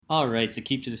All right, it's the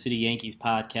Keep to the City Yankees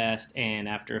podcast, and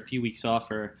after a few weeks off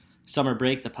for summer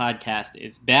break, the podcast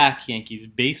is back. Yankees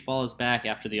baseball is back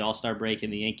after the All-Star break,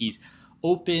 and the Yankees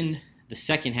open the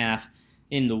second half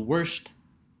in the worst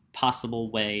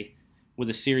possible way with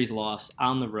a series loss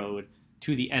on the road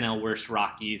to the NL-worst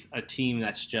Rockies, a team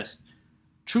that's just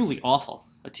truly awful,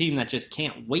 a team that just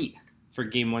can't wait for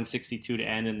Game 162 to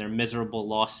end and their miserable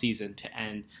lost season to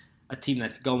end, a team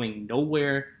that's going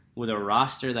nowhere with a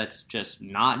roster that's just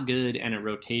not good and a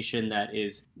rotation that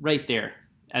is right there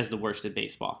as the worst in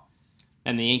baseball.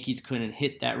 And the Yankees couldn't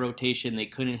hit that rotation. They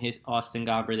couldn't hit Austin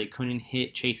Gomber. They couldn't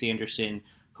hit Chase Anderson,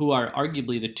 who are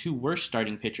arguably the two worst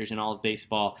starting pitchers in all of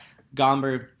baseball.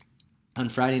 Gomber on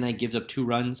Friday night gives up 2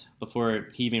 runs before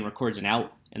he even records an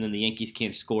out, and then the Yankees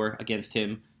can't score against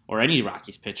him or any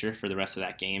Rockies pitcher for the rest of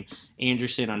that game.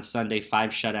 Anderson on Sunday, 5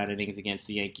 shutout innings against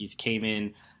the Yankees, came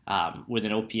in with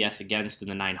an OPS against in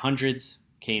the 900s,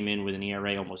 came in with an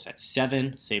ERA almost at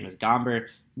 7, same as Gomber.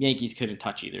 Yankees couldn't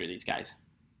touch either of these guys.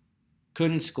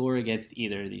 Couldn't score against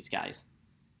either of these guys.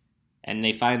 And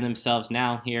they find themselves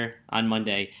now here on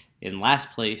Monday in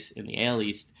last place in the AL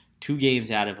East, 2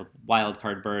 games out of a wild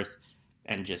card berth,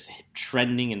 and just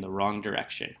trending in the wrong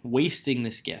direction. Wasting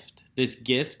this gift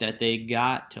that they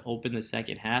got to open the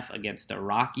second half against the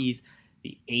Rockies,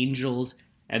 the Angels,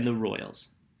 and the Royals.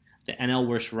 The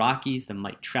NL-worst Rockies, the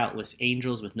Mike Troutless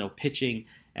Angels with no pitching,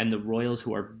 and the Royals,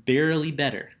 who are barely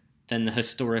better than the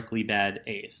historically bad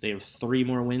A's. They have 3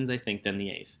 more wins, I think, than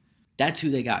the A's. That's who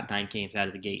they got 9 games out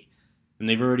of the gate, and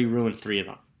they've already ruined 3 of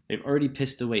them. They've already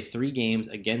pissed away 3 games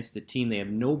against a team they have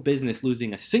no business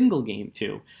losing a single game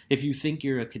to. If you think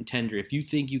you're a contender, if you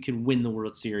think you can win the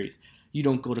World Series, you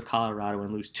don't go to Colorado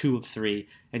and lose 2 of 3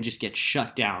 and just get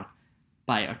shut down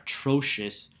by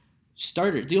atrocious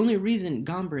starters. The only reason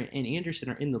Gomber and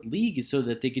Anderson are in the league is so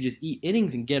that they could just eat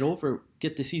innings and get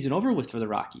the season over with for the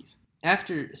Rockies.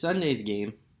 After Sunday's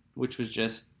game, which was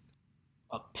just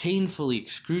a painfully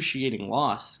excruciating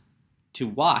loss to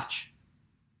watch,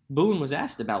 Boone was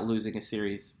asked about losing a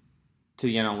series to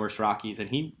the NL-worst Rockies, and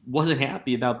he wasn't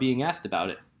happy about being asked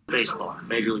about it. Baseball,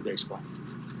 Major League Baseball.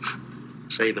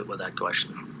 Save it with that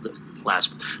question.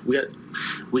 We got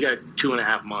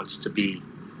 2.5 months to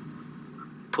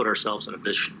put ourselves in a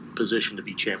position to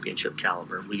be championship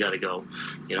caliber. We got to go.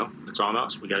 It's on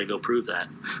us. We got to go prove that.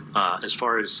 As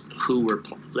far as who we're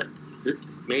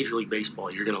Major League Baseball,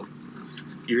 you're gonna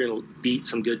beat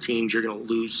some good teams. You're gonna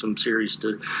lose some series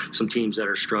to some teams that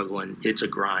are struggling. It's a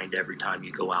grind every time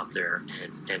you go out there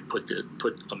and put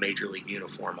a Major League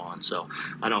uniform on. So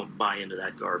I don't buy into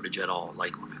that garbage at all.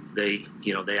 Like they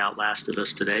outlasted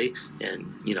us today,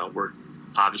 and we're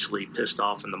obviously pissed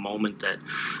off in the moment that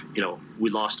we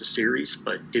lost a series,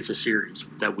 but it's a series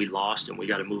that we lost, and we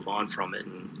got to move on from it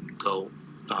and go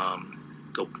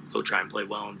try and play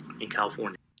well in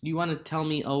California. You want to tell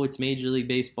me, it's Major League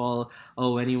Baseball,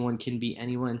 anyone can beat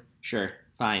anyone? Sure,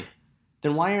 fine.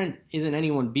 Then why isn't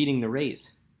anyone beating the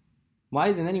Rays? Why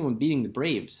isn't anyone beating the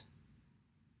Braves?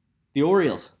 The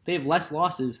Orioles, they have less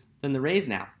losses than the Rays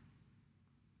now.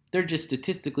 They're just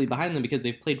statistically behind them because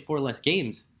they've played 4 less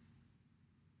games.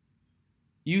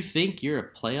 You think you're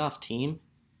a playoff team?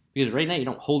 Because right now you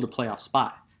don't hold a playoff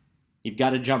spot. You've got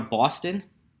to jump Boston,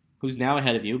 who's now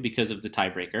ahead of you because of the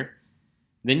tiebreaker.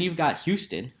 Then you've got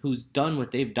Houston, who's done what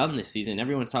they've done this season.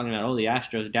 Everyone's talking about, the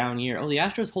Astros down year. The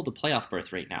Astros hold a playoff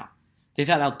berth right now. They've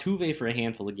had Altuve for a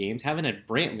handful of games, haven't had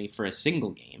Brantley for a single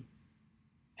game,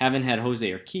 haven't had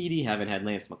Jose Urquidy, haven't had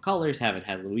Lance McCullers, haven't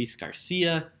had Luis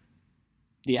Garcia.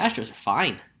 The Astros are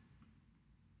fine.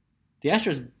 The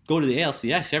Astros go to the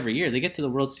ALCS every year. They get to the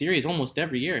World Series almost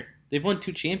every year. They've won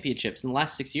 2 championships in the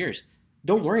last 6 years.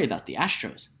 Don't worry about the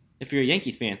Astros. If you're a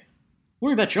Yankees fan,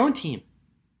 worry about your own team,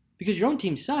 because your own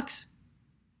team sucks.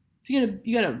 So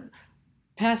you gotta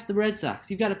pass the Red Sox.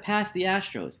 You've got to pass the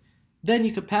Astros. Then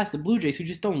you could pass the Blue Jays, who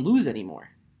just don't lose anymore.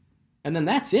 And then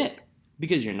that's it,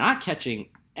 because you're not catching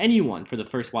anyone for the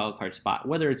first wild card spot,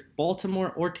 whether it's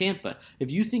Baltimore or Tampa.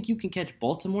 If you think you can catch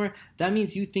Baltimore, that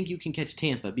means you think you can catch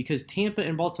Tampa, because Tampa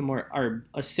and Baltimore are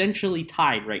essentially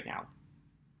tied right now.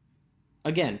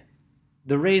 Again,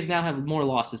 the Rays now have more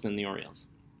losses than the Orioles.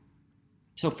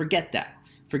 So forget that.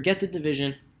 Forget the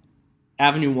division.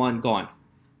 Avenue 1, gone.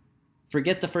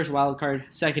 Forget the first wild card.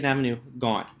 Second Avenue,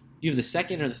 gone. You have the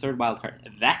second or the third wild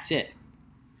card. That's it.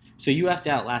 So you have to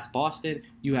outlast Boston,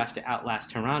 you have to outlast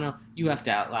Toronto, you have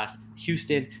to outlast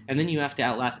Houston, and then you have to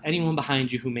outlast anyone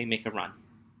behind you who may make a run.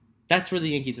 That's where the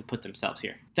Yankees have put themselves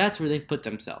here. That's where they've put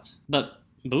themselves. But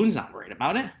Boone's not worried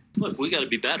about it. Look, we got to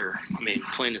be better.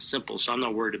 Plain and simple. So I'm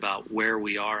not worried about where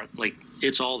we are.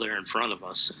 It's all there in front of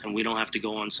us, and we don't have to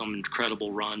go on some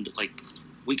incredible run.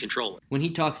 We control it. When he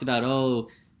talks about,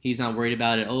 he's not worried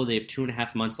about it, they have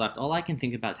 2.5 months left, all I can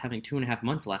think about having 2.5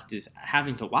 months left is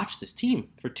having to watch this team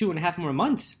for 2.5 more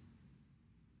months.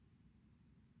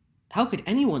 How could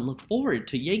anyone look forward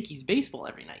to Yankees baseball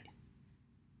every night?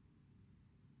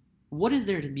 What is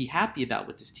there to be happy about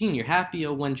with this team? You're happy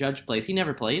when Judge plays. He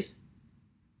never plays.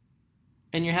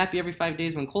 And you're happy every 5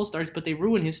 days when Cole starts, but they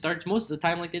ruin his starts most of the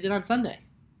time like they did on Sunday.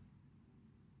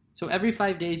 So every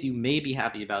 5 days you may be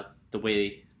happy about the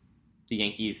way the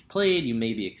Yankees played. You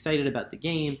may be excited about the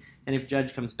game. And if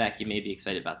Judge comes back, you may be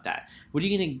excited about that. What are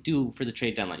you going to do for the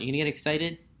trade deadline? You're going to get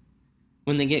excited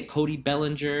when they get Cody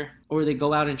Bellinger or they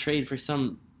go out and trade for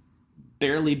some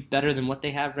barely better than what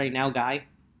they have right now guy?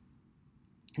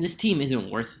 This team isn't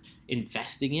worth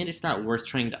investing in. It's not worth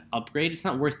trying to upgrade. It's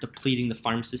not worth depleting the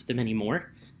farm system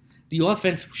anymore. The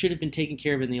offense should have been taken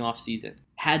care of in the offseason.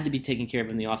 Had to be taken care of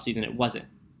in the offseason. It wasn't.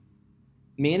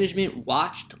 Management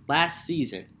watched last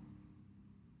season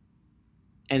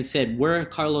and said, we're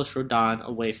Carlos Rodon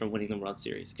away from winning the World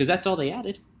Series. Because that's all they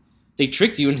added. They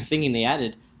tricked you into thinking they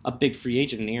added a big free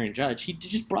agent in Aaron Judge. He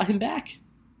just brought him back.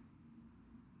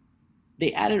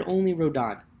 They added only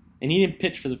Rodon. And he didn't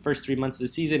pitch for the first 3 months of the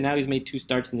season. Now he's made 2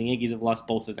 starts, and the Yankees have lost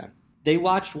both of them. They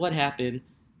watched what happened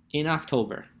in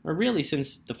October, or really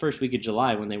since the first week of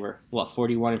July when they were,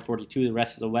 41 and 42 the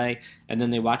rest of the way. And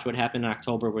then they watched what happened in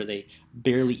October where they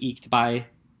barely eked by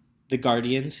the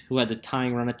Guardians, who had the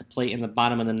tying run at the plate in the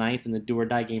bottom of the ninth in the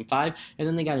do-or-die Game 5. And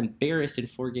then they got embarrassed in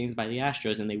 4 games by the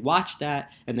Astros. And they watched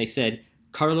that, and they said,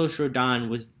 Carlos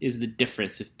Rodon is the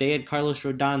difference. If they had Carlos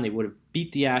Rodon, they would have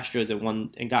beat the Astros and won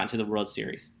and gotten to the World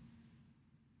Series.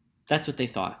 That's what they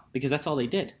thought, because that's all they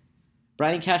did.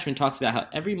 Brian Cashman talks about how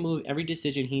every move, every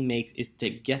decision he makes is to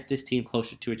get this team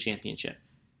closer to a championship.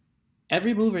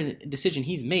 Every move and decision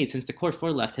he's made since the Core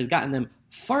 4 left has gotten them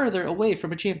farther away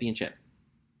from a championship.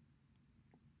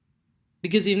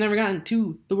 Because they've never gotten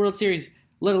to the World Series,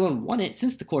 let alone won it,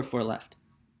 since the Core 4 left.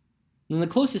 And the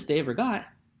closest they ever got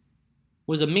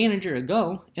was a manager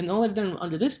ago, and all they've done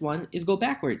under this one is go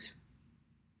backwards.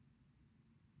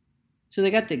 So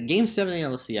they got to Game 7 of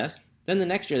the LCS. Then the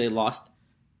next year they lost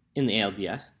in the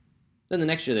ALDS. Then the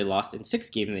next year they lost in 6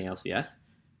 games in the LCS.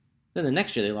 Then the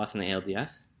next year they lost in the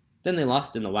ALDS. Then they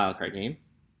lost in the wildcard game.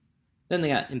 Then they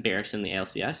got embarrassed in the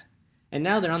ALCS. And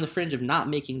now they're on the fringe of not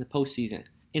making the postseason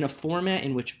in a format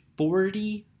in which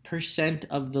 40%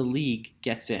 of the league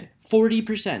gets in.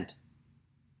 40%.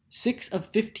 6 of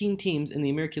 15 teams in the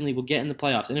American League will get in the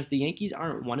playoffs. And if the Yankees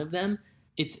aren't one of them,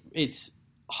 it's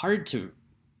hard to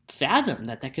fathom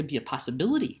that could be a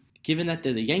possibility. Given that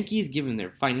they're the Yankees, given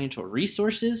their financial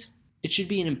resources, it should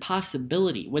be an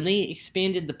impossibility. When they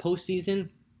expanded the postseason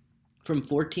from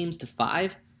 4 teams to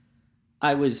 5,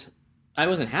 I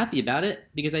wasn't happy about it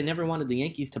because I never wanted the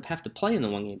Yankees to have to play in the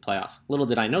 1-game playoff. Little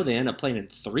did I know they end up playing in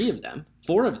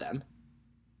 4 of them.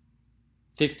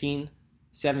 15,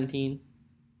 17,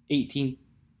 18,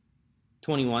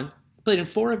 21. Played in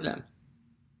 4 of them.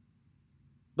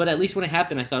 But at least when it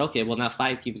happened, I thought, okay, well, now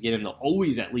 5 teams get in. They'll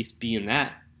always at least be in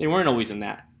that. They weren't always in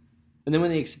that. And then when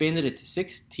they expanded it to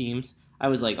 6 teams, I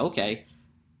was like, okay,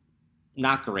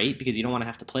 not great because you don't want to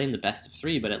have to play in the best of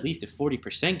 3, but at least if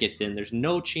 40% gets in, there's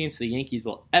no chance the Yankees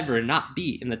will ever not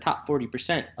be in the top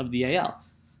 40% of the AL.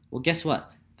 Well, guess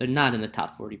what? They're not in the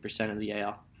top 40% of the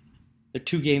AL. They're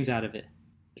 2 games out of it.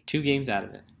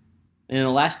 And in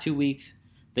the last 2 weeks,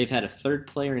 they've had a 3rd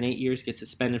player in 8 years get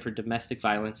suspended for domestic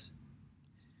violence.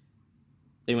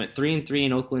 They went 3-3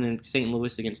 in Oakland and St.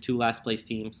 Louis against 2 last-place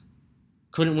teams.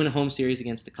 Couldn't win a home series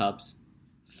against the Cubs.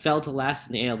 Fell to last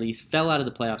in the AL East. Fell out of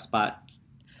the playoff spot.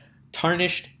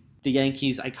 Tarnished the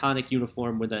Yankees' iconic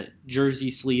uniform with a jersey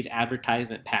sleeve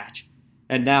advertisement patch.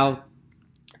 And now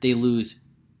they lose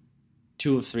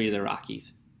 2 of 3 to the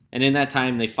Rockies. And in that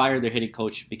time, they fired their hitting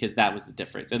coach because that was the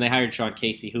difference. And they hired Sean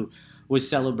Casey, who was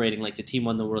celebrating like the team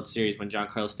won the World Series when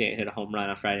Giancarlo Stanton hit a home run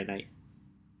on Friday night.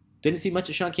 Didn't see much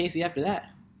of Sean Casey after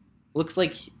that. Looks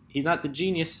like he's not the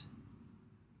genius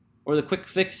or the quick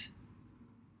fix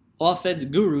offense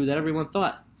guru that everyone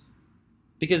thought.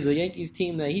 Because the Yankees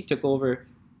team that he took over,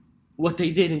 what they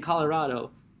did in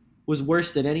Colorado was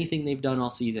worse than anything they've done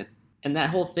all season. And that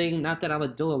whole thing, not that I'm a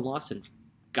Dylan Lawson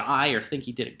guy or think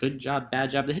he did a good job, bad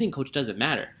job. The hitting coach doesn't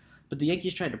matter. But the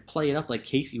Yankees tried to play it up like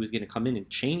Casey was going to come in and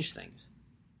change things.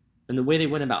 And the way they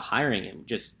went about hiring him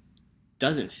just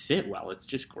doesn't sit well. It's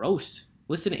just gross.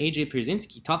 Listen to AJ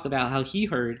Pierzynski talk about how he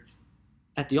heard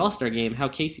at the All-Star game how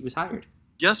Casey was hired.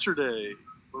 Yesterday,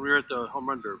 when we were at the Home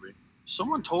Run Derby,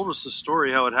 someone told us the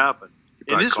story how it happened.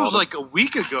 And this was like a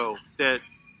week ago that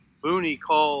Booney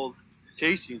called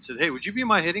Casey and said, hey, would you be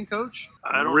my hitting coach?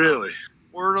 I don't know.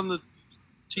 Word on the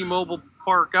T-Mobile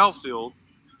Park outfield.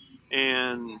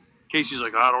 And Casey's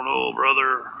like, I don't know,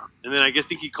 brother. And then I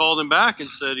think he called him back and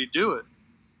said he'd do it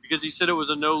because he said it was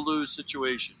a no-lose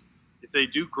situation. If they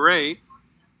do great,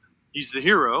 he's the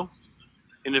hero.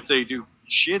 And if they do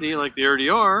shitty like they already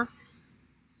are,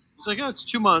 he's like, it's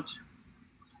 2 months.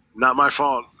 Not my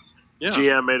fault. Yeah.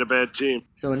 GM made a bad team.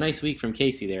 So a nice week from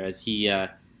Casey there as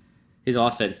his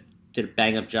offense did a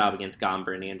bang-up job against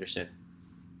Gomber and Anderson.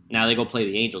 Now they go play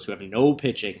the Angels, who have no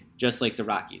pitching, just like the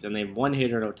Rockies, and they have one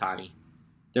hitter, Rotondi.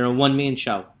 They're a one-man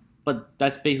show. But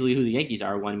that's basically who the Yankees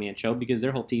are, a one-man show, because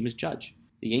their whole team is Judge.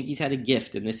 The Yankees had a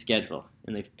gift in this schedule,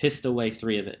 and they've pissed away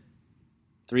 3 of it.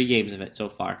 3 games of it so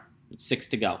far. It's 6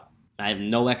 to go. I have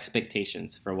no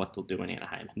expectations for what they'll do in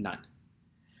Anaheim. None.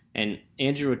 And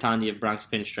Andrew Rotondi of Bronx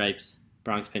Pinstripes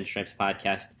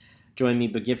podcast, joined me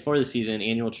before the season,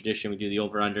 annual tradition, we do the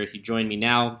over-unders. He joined me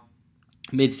now,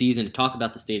 mid-season, to talk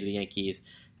about the state of the Yankees,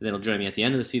 and then he'll join me at the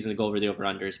end of the season to go over the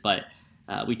over-unders. But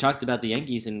we talked about the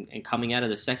Yankees and coming out of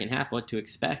the second half, what to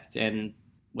expect. And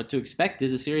what to expect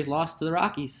is a series loss to the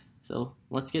Rockies. So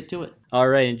let's get to it. All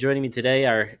right, and joining me today,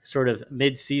 our sort of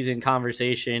mid-season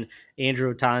conversation,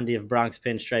 Andrew Rotondi of Bronx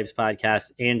Pinstripes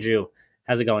podcast. Andrew,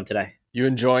 how's it going today? You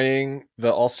enjoying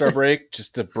the All-Star break?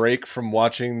 Just a break from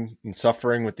watching and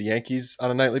suffering with the Yankees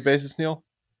on a nightly basis, Neil?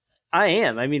 I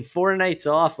am. I mean, 4 nights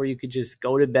off where you could just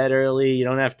go to bed early. You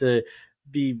don't have to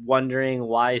be wondering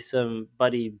why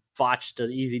somebody botched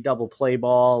an easy double play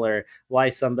ball, or why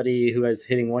somebody who has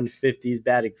hitting 150 is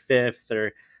batting 5th,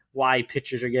 or why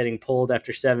pitchers are getting pulled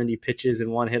after 70 pitches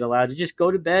and 1 hit allowed. You just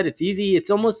go to bed. It's easy. It's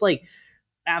almost like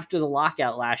after the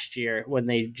lockout last year when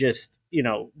they just,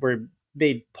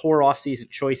 made poor off-season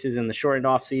choices in the shortened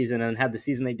off-season and had the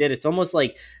season they did. It's almost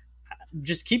like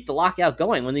just keep the lockout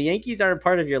going. When the Yankees are a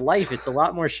part of your life, it's a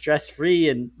lot more stress-free,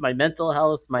 and my mental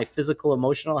health, my physical,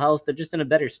 emotional health, they're just in a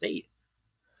better state.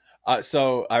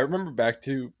 So I remember back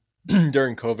to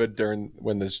during COVID,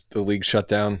 when the league shut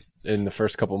down in the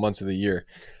first couple months of the year.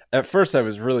 At first, I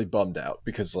was really bummed out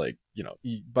because,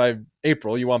 by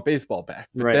April, you want baseball back.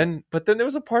 But then there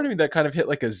was a part of me that kind of hit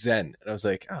like a zen. And I was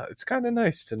like, it's kind of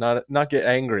nice to not get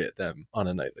angry at them on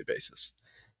a nightly basis.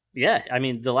 Yeah, I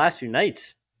mean, the last few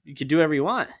nights, you could do whatever you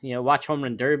want. Watch Home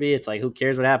Run Derby. It's like, who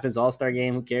cares what happens? All-Star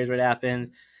Game, who cares what happens?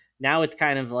 Now it's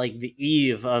kind of like the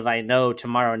eve of, I know,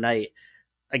 tomorrow night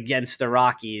against the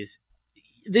Rockies.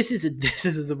 This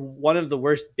is one of the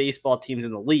worst baseball teams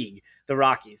in the league, the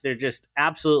Rockies. They're just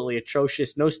absolutely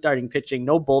atrocious. No starting pitching,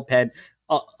 no bullpen,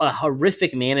 a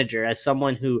horrific manager. As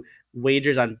someone who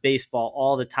wagers on baseball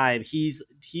all the time, he's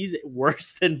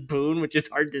worse than Boone, which is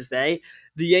hard to say.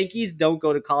 The Yankees don't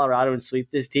go to Colorado and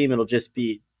sweep this team. It'll just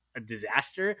be a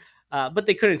disaster. But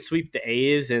they couldn't sweep the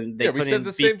A's, and they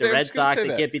couldn't beat the Red Sox.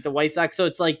 They can't beat the White Sox. So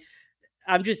it's like,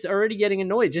 I'm just already getting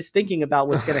annoyed just thinking about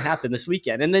what's going to happen this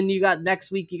weekend. And then you got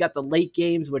next week, you got the late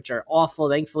games, which are awful.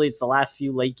 Thankfully, it's the last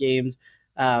few late games.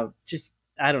 I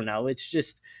don't know. It's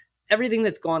just everything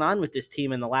that's gone on with this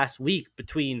team in the last week,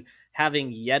 between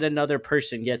having yet another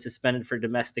person get suspended for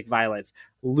domestic violence,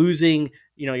 losing,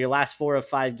 your last 4 of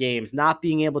 5 games, not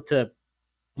being able to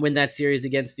win that series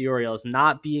against the Orioles,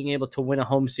 not being able to win a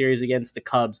home series against the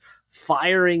Cubs,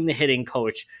 firing the hitting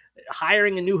coach,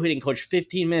 hiring a new hitting coach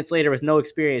 15 minutes later with no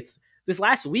experience. This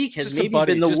last week has been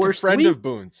the worst. Just a friend week. of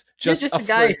Boone's. Just a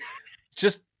guy.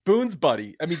 Just Boone's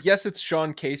buddy. I mean, yes, it's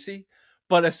Sean Casey,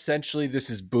 but essentially this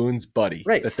is Boone's buddy.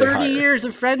 Right. 30 years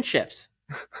of friendships.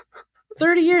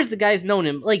 30 years the guy's known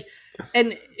him.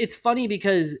 And it's funny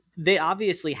because they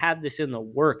obviously had this in the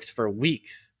works for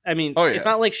weeks. I mean, It's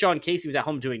not like Sean Casey was at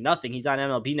home doing nothing. He's on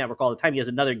MLB Network all the time. He has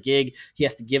another gig. He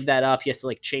has to give that up. He has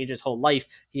to change his whole life.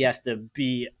 He has to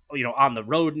be, on the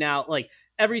road now.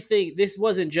 Everything. This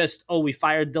wasn't just, we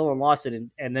fired Dylan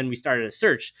Lawson and then we started a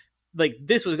search.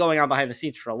 This was going on behind the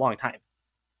scenes for a long time.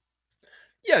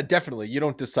 Yeah, definitely. You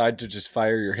don't decide to just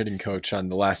fire your hitting coach on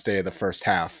the last day of the first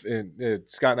half.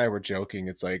 Scott and I were joking.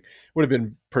 It's would have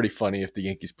been pretty funny if the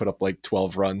Yankees put up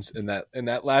 12 runs in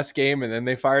that last game, and then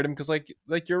they fired him because,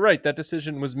 you're right, that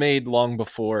decision was made long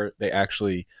before they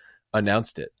actually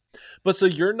announced it. But so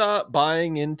you're not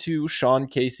buying into Sean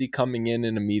Casey coming in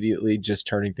and immediately just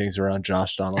turning things around.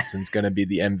 Josh Donaldson's going to be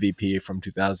the MVP from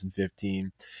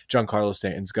 2015. Giancarlo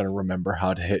Stanton's going to remember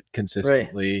how to hit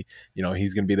consistently. Right.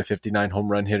 He's going to be the 59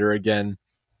 home run hitter again.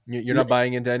 You're not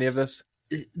buying into any of this?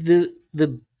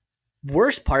 The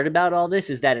worst part about all this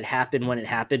is that it happened when it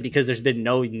happened, because there's been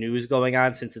no news going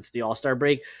on since it's the All-Star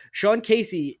break. Sean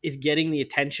Casey is getting the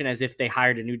attention as if they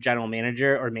hired a new general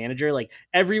manager or manager.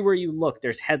 Everywhere you look,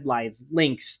 there's headlines,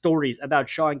 links, stories about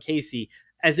Sean Casey,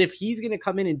 as if he's going to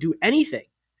come in and do anything.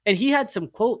 And he had some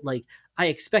quote I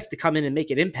expect to come in and make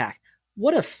an impact.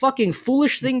 what a fucking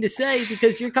foolish thing to say,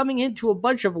 because you're coming into a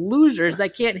bunch of losers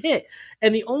that can't hit.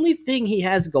 And the only thing he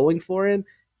has going for him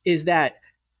is that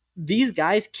these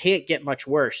guys can't get much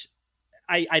worse.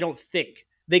 I don't think.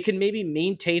 They can maybe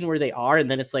maintain where they are, and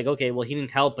then it's like, okay, well, he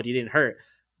didn't help, but he didn't hurt.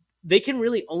 They can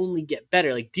really only get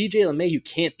better. Like DJ LeMahieu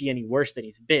can't be any worse than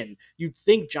he's been. You'd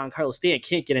think Giancarlo Stanton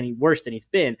can't get any worse than he's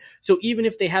been. So even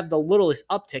if they have the littlest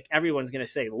uptick, everyone's going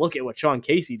to say, look at what Sean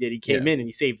Casey did. He came in and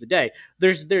he saved the day.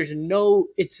 There's no,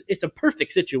 it's a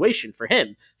perfect situation for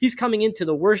him. He's coming into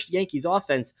the worst Yankees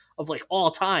offense of like all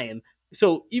time.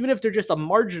 So even if they're just a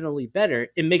marginally better,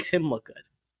 it makes him look good.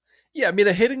 Yeah, I mean,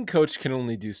 a hitting coach can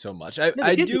only do so much. I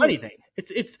can't do anything.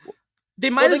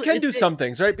 They can do some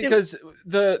things, right? Because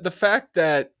the fact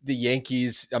that the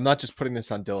Yankees, I'm not just putting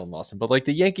this on Dylan Lawson, but like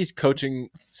the Yankees coaching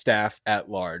staff at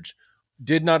large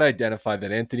did not identify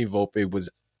that Anthony Volpe was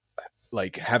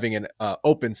like having an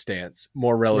open stance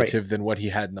more relative than what he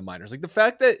had in the minors. Like the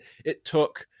fact that it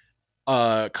took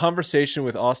a conversation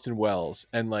with Austin Wells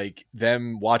and like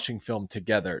them watching film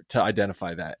together to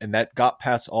identify that, and that got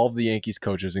past all of the Yankees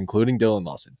coaches, including Dylan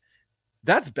Lawson.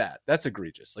 That's bad. That's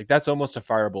egregious. Like that's almost a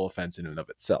fireable offense in and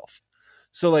of itself.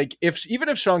 So like even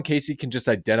if Sean Casey can just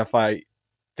identify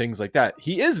things like that,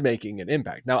 he is making an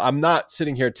impact. Now, I'm not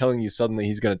sitting here telling you suddenly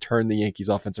he's going to turn the Yankees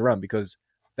offense around, because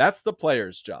that's the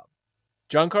player's job.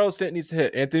 Giancarlo Stanton needs to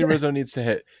hit. Anthony Rizzo needs to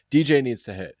hit. DJ needs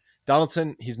to hit.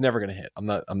 Donaldson, he's never going to hit. I'm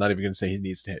not even going to say he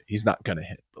needs to hit. He's not going to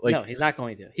hit. But like, no, he's not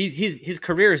going to. His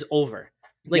career is over.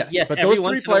 Like yes, but those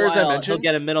three players I mentioned, he'll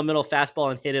get a middle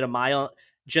fastball and hit it a mile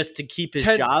just to keep his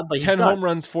job. But 10 home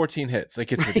runs, 14 hits.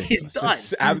 Like it's ridiculous. He's done.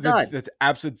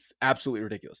 That's absolutely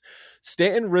ridiculous.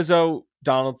 Stanton, Rizzo,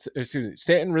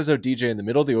 DJ in the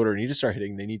middle of the order need to start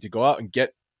hitting. They need to go out and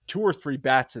get 2 or 3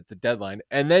 bats at the deadline,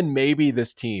 and then maybe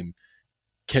this team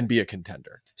can be a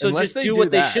contender. So unless just do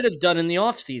what they should have done in the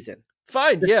offseason.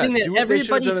 Fine, do what everybody they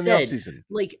should have done in the offseason.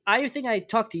 Like, I think I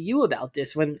talked to you about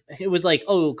this when it was like,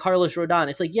 oh, Carlos Rodon.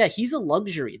 It's like, yeah, he's a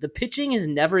luxury. The pitching is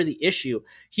never the issue.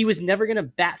 He was never going to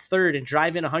bat third and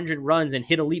drive in 100 runs and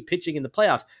hit elite pitching in the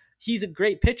playoffs. He's a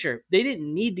great pitcher. They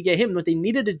didn't need to get him. What they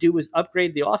needed to do was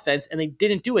upgrade the offense, and they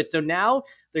didn't do it. So now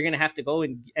they're going to have to go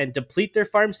and deplete their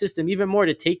farm system even more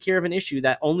to take care of an issue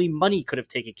that only money could have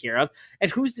taken care of.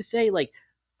 And who's to say, like,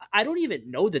 I don't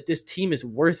even know that this team is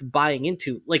worth buying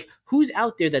into. Like, who's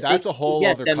out there that's a whole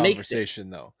other conversation,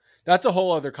 though. That's a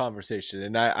whole other conversation,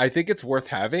 and I think it's worth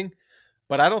having,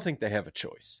 but I don't think they have a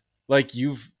choice. Like,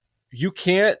 you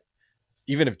can't,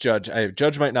 even if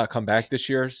Judge might not come back this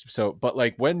year. So, but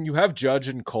like when you have Judge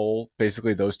and Cole,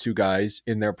 basically those two guys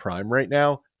in their prime right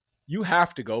now, you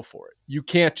have to go for it. You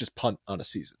can't just punt on a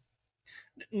season.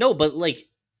 No, but like,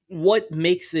 what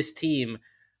makes this team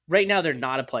right now? They're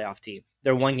not a playoff team.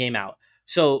 They're 1 game out.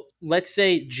 So let's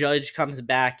say Judge comes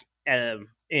back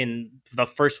in the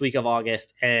first week of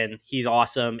August and he's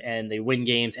awesome and they win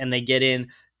games and they get in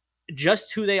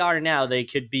just who they are now. They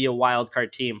could be a wild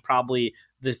card team, probably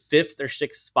the 5th or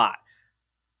 6th spot.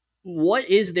 What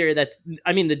is there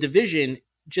the division,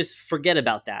 just forget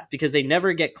about that, because they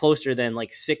never get closer than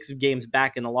like 6 games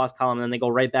back in the loss column and then they go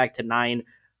right back to 9.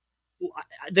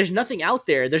 There's nothing out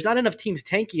there. There's not enough teams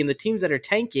tanking, and the teams that are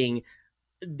tanking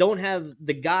don't have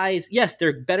the guys. Yes,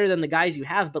 they're better than the guys you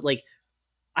have, but like,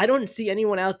 I don't see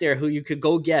anyone out there who you could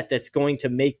go get that's going to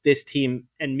make this team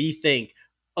and me think,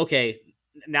 okay,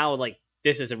 now like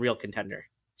this is a real contender.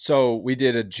 So we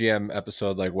did a GM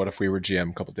episode, like what if we were GM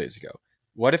a couple days ago?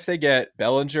 What if they get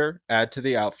Bellinger, add to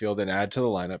the outfield and add to the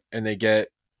lineup, and they get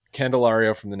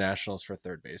Candelario from the Nationals for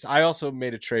third base? I also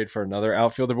made a trade for another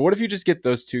outfielder, but what if you just get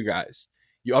those 2 guys?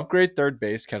 You upgrade third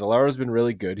base. Candelario's been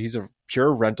really good. He's a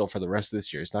pure rental for the rest of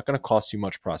this year. It's not going to cost you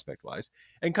much prospect-wise.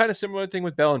 And kind of similar thing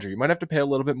with Bellinger. You might have to pay a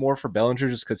little bit more for Bellinger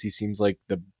just because he seems like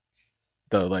the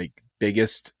like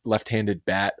biggest left-handed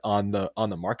bat on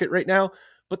the market right now.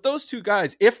 But those 2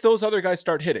 guys, if those other guys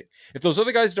start hitting,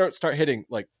 start hitting,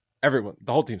 like everyone,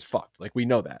 the whole team's fucked. Like we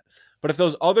know that. But if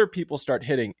those other people start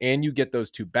hitting and you get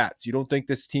those 2 bats, you don't think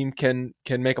this team can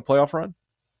make a playoff run?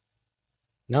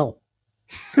 No.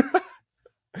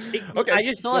 Okay, I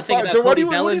just saw a thing about Cody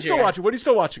Bellinger. What are you still watching? What are you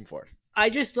still watching for? I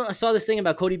just saw this thing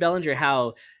about Cody Bellinger,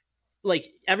 how like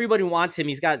everybody wants him.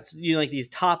 He's got, like these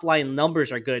top line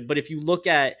numbers are good, but if you look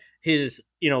at his,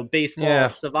 baseball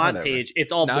savant page,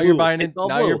 it's all now blue. You're buying in,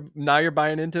 now you're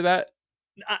buying into that.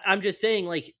 I'm just saying,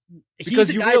 like,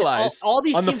 because you realize all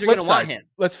these teams are going to want him.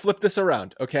 Let's flip this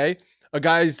around, okay? A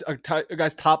guy's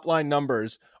top line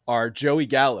numbers are Joey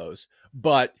Gallo's,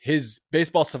 but his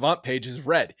baseball savant page is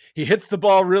red. He hits the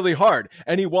ball really hard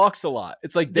and he walks a lot.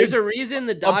 It's like there's a reason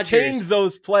the Dodgers obtained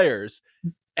those players,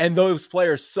 and those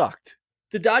players sucked.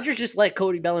 The Dodgers just let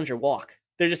Cody Bellinger walk.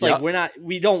 They're just like,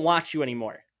 we don't watch you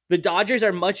anymore. The Dodgers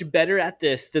are much better at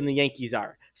this than the Yankees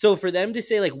are. So for them to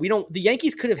say, like, the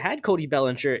Yankees could have had Cody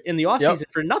Bellinger in the offseason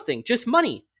for nothing, just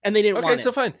money. And they didn't want it. Okay,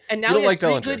 so fine. And now he has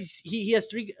three good. He has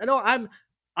three. No,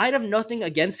 I'd have nothing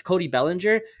against Cody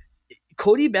Bellinger.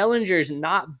 Cody Bellinger's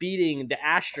not beating the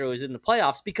Astros in the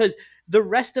playoffs because the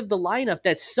rest of the lineup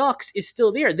that sucks is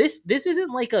still there. This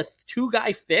isn't like a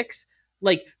 2-guy fix.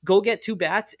 Like, go get 2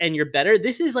 bats and you're better.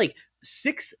 This is like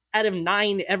 6 out of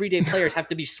 9 everyday players have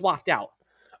to be swapped out.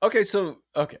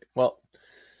 Well,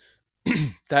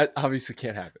 that obviously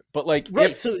can't happen. But like,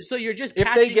 right, so you're just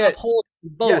patching up holes in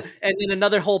the boat, and then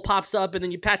another hole pops up, and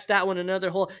then you patch that one, another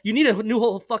hole. You need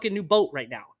a fucking new boat right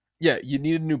now. Yeah, you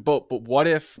need a new boat.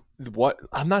 But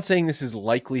I'm not saying this is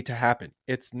likely to happen.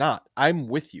 It's not. I'm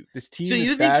with you. This team. So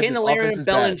you think Candelario and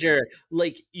Bellinger,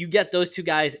 like, you get those 2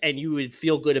 guys, and you would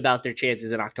feel good about their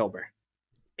chances in October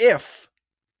if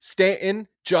Stanton,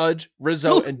 Judge,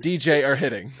 Rizzo, and DJ are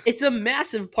hitting. It's a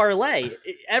massive parlay.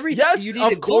 Yes, you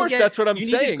need of course, that's what I'm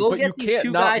saying. But you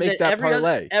can't not make that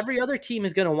parlay. Every other team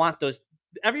is going to want those.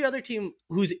 Every other team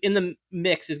who's in the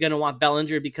mix is going to want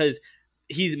Bellinger because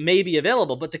he's maybe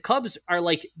available. But the Cubs are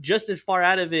like just as far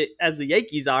out of it as the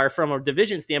Yankees are from a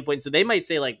division standpoint. So they might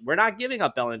say, like, we're not giving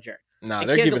up Bellinger. No,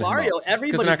 they're giving him up.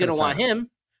 Everybody's going to want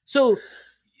him. So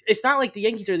it's not like the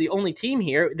Yankees are the only team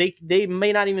here. They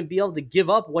may not even be able to give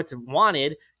up what's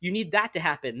wanted. You need that to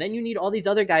happen. Then you need all these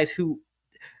other guys who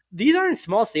 – these aren't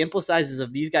small sample sizes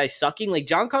of these guys sucking. Like,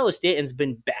 Giancarlo Stanton's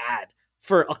been bad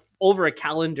for over a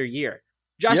calendar year.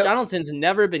 Josh Donaldson's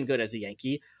never been good as a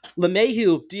Yankee.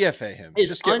 LeMahieu – DFA him.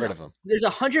 Just get rid of him. There's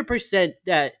 100%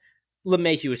 that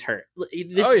LeMahieu is hurt.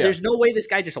 There's no way this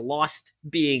guy just lost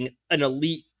being an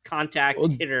elite contact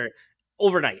hitter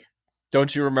overnight.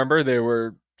 Don't you remember they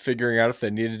were figuring out if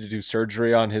they needed to do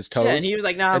surgery on his toes? Yeah, and he was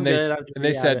like, "No, I'm good." And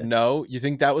they said no. You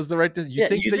think that was the right decision? You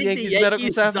think the Yankees medical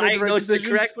staff made the right decision?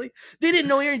 Correctly? They didn't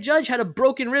know Aaron Judge had a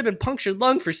broken rib and punctured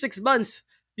lung for 6 months.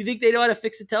 You think they know how to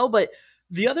fix a toe? But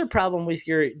the other problem with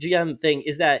your GM thing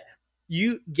is that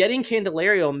you getting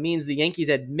Candelario means the Yankees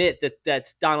admit that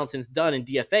that's Donaldson's done in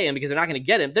DFA, and because they're not going to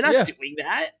get him, they're not doing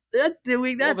that. They're not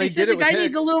doing that. Well, they said the guy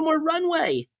needs a little more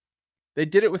runway. They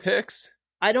did it with Hicks.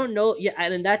 I don't know. Yeah,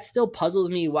 and that still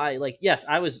puzzles me why. Like, yes,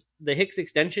 the Hicks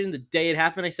extension, the day it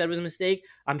happened, I said it was a mistake.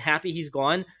 I'm happy he's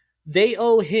gone. They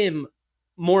owe him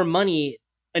more money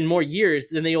and more years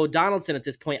than they owe Donaldson at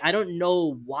this point. I don't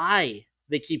know why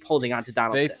they keep holding on to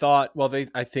Donaldson.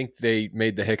 I think they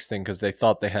made the Hicks thing because they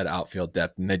thought they had outfield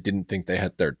depth and they didn't think they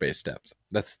had third base depth.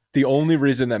 That's the only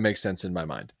reason that makes sense in my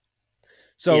mind.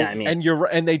 So, yeah,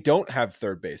 and they don't have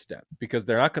third base depth because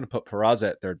they're not going to put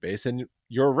Peraza at third base. And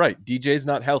you're right, DJ's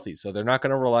not healthy, so they're not going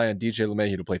to rely on DJ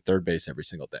LeMahieu to play third base every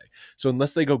single day. So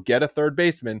unless they go get a third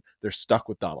baseman, they're stuck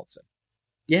with Donaldson.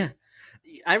 Yeah,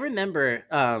 I remember.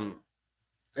 I'm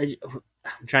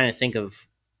trying to think of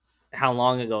how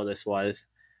long ago this was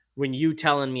when you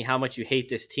telling me how much you hate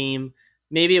this team.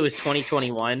 Maybe it was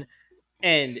 2021,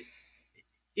 and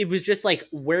it was just like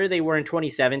where they were in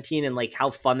 2017 and like how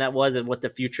fun that was and what the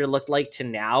future looked like to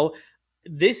now.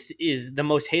 This is the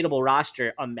most hateable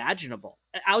roster imaginable.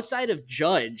 Outside of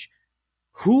Judge,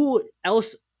 who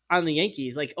else on the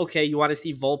Yankees? Like, okay, you want to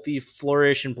see Volpe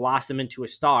flourish and blossom into a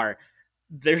star.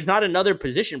 There's not another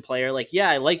position player. Like, yeah,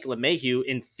 I like LeMahieu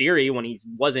in theory when he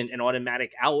wasn't an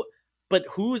automatic out, but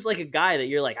who's like a guy that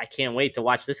you're like, I can't wait to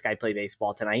watch this guy play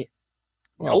baseball tonight?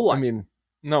 Well, no one. I mean,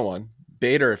 no one.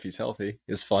 Bader, if he's healthy,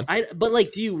 is fun. But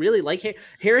like, do you really like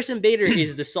Harrison Bader?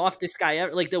 Is the softest guy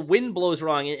ever. Like, the wind blows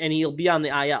wrong and he'll be on the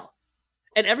IL.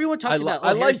 And everyone talks about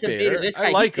Harrison Bader. This guy,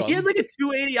 he has like a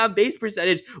 280 on base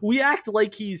percentage. We act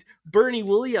like he's Bernie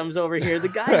Williams over here. The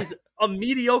guy's a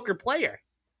mediocre player.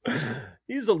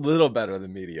 He's a little better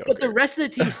than mediocre. But the rest of the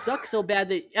team sucks so bad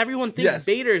that everyone thinks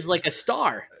Bader's like a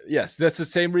star. Yes, that's the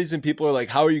same reason people are like,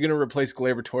 how are you going to replace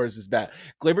Gleyber Torres' bat?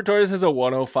 Gleyber Torres has a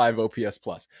 105 OPS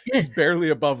plus. Yeah. He's barely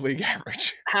above league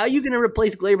average. How are you going to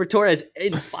replace Gleyber Torres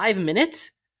in 5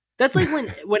 minutes? That's like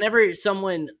whenever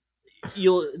someone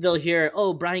they'll hear,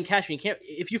 oh, Brian Cashman,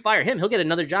 if you fire him, he'll get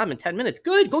another job in 10 minutes.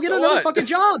 Good, go get another fucking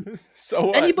job. So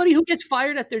what? Anybody who gets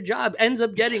fired at their job ends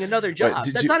up getting another job.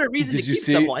 That's not a reason to keep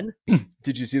someone.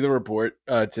 Did you see the report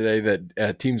today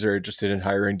that teams are interested in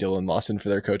hiring Dylan Lawson for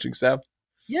their coaching staff?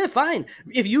 Yeah, fine.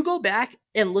 If you go back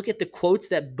and look at the quotes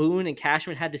that Boone and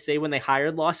Cashman had to say when they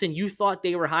hired Lawson, you thought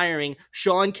they were hiring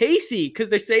Sean Casey because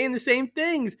they're saying the same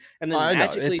things. And then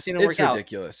magically it didn't work out. It's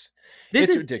ridiculous.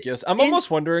 It's ridiculous. I'm almost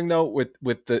wondering, though,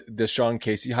 with the Sean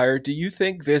Casey hire, do you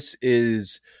think this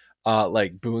is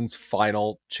like Boone's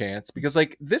final chance? Because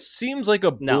like this seems like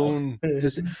a Boone.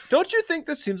 Don't you think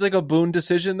this seems like a Boone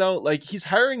decision though? Like he's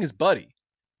hiring his buddy,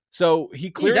 so he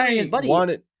clearly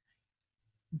wanted.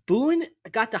 Boone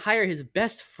got to hire his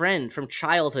best friend from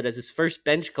childhood as his first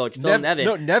bench coach, Phil Nevin.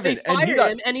 No, Nevin, they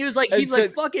fired him, and he was like,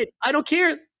 "Fuck it, I don't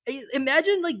care."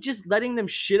 Imagine like just letting them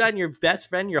shit on your best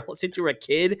friend since you were a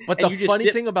kid. But the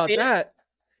funny thing about that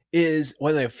is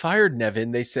when they fired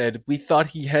Nevin, they said, we thought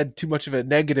he had too much of a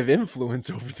negative influence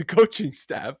over the coaching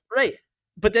staff. Right.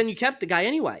 But then you kept the guy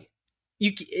anyway.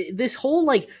 This whole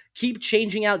like keep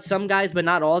changing out some guys, but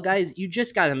not all guys, you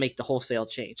just got to make the wholesale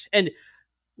change. And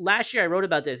last year I wrote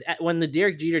about this when the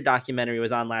Derek Jeter documentary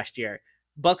was on last year.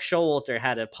 Buck Showalter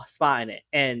had a spot in it.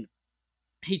 And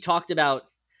he talked about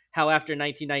how after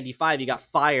 1995, he got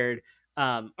fired.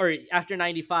 Or after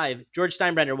 95, George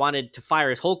Steinbrenner wanted to fire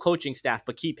his whole coaching staff,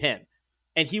 but keep him.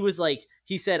 And he was like,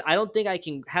 he said, I don't think I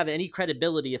can have any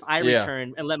credibility if I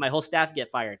return and let my whole staff get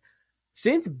fired.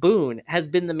 Since Boone has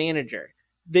been the manager,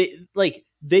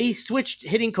 they switched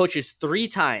hitting coaches 3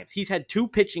 times. He's had 2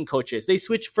 pitching coaches. They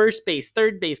switched first base,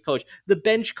 third base coach, the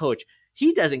bench coach.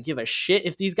 He doesn't give a shit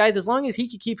if these guys, as long as he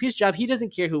can keep his job, he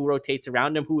doesn't care who rotates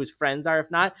around him, who his friends are.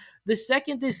 If not, the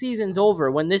second this season's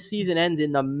over, when this season ends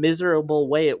in the miserable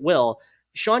way it will,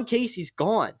 Sean Casey's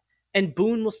gone and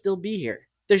Boone will still be here.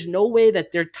 There's no way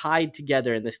that they're tied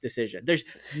together in this decision. There's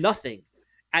nothing.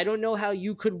 I don't know how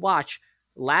you could watch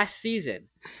last season,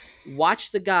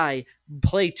 watch the guy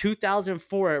play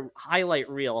 2004 highlight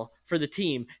reel for the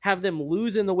team, have them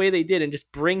lose in the way they did, and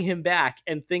just bring him back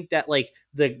and think that like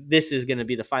this is going to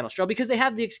be the final straw, because they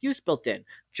have the excuse built in.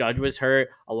 Judge was hurt.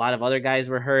 A lot of other guys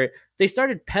were hurt. They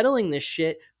started peddling this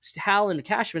shit, Hal and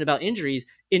Cashman, about injuries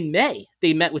in May.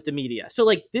 They met with the media. So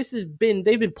like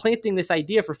they've been planting this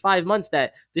idea for 5 months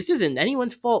that this isn't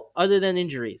anyone's fault other than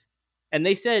injuries. And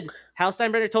they said, Hal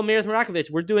Steinbrenner told Meredith Marakovich,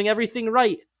 we're doing everything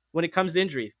right when it comes to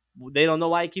injuries. They don't know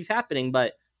why it keeps happening,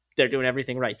 but they're doing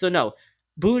everything right. So no,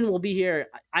 Boone will be here.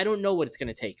 I don't know what it's going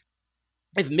to take.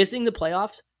 If missing the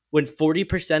playoffs when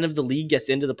 40% of the league gets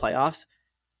into the playoffs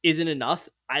isn't enough,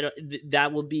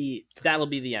 that'll be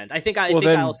the end. I think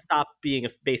I'll stop being a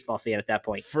baseball fan at that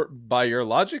point. By your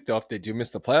logic, though, if they do miss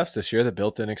the playoffs this year, the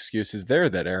built-in excuse is there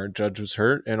that Aaron Judge was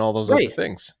hurt and all those other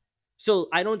things. So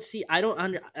I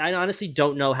honestly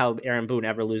don't know how Aaron Boone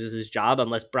ever loses his job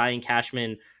unless Brian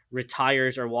Cashman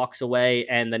retires or walks away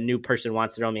and the new person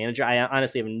wants their own manager. I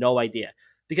honestly have no idea,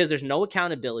 because there's no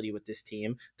accountability with this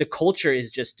team. The culture is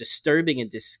just disturbing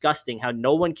and disgusting, how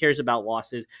no one cares about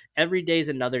losses. Every day is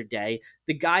another day.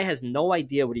 The guy has no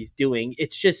idea what he's doing.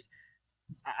 It's just,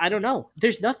 I don't know.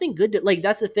 There's nothing good to, like,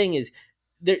 that's the thing is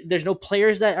there's no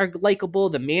players that are likable.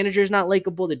 The manager's not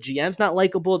likable. The GM's not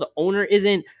likable. The owner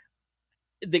isn't.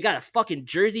 They got a fucking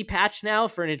jersey patch now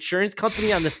for an insurance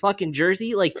company on the fucking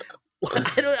jersey. Like, I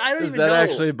don't even know. Does that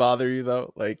actually bother you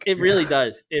though? Like, it really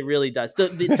does. It really does.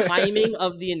 The timing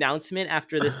of the announcement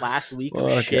after this last week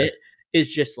of shit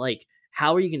is just like,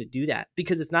 how are you going to do that?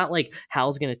 Because it's not like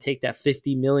Hal's going to take that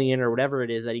 $50 million or whatever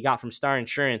it is that he got from Star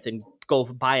Insurance and go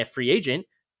buy a free agent.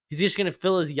 He's just going to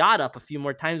fill his yacht up a few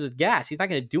more times with gas. He's not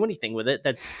going to do anything with it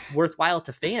that's worthwhile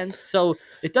to fans. So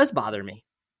it does bother me.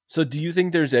 So do you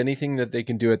think there's anything that they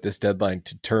can do at this deadline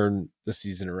to turn the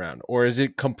season around? Or is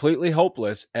it completely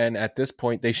hopeless? And at this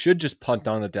point, they should just punt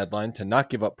on the deadline to not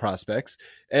give up prospects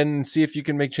and see if you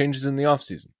can make changes in the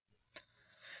offseason?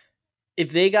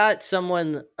 If they got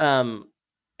someone,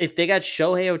 if they got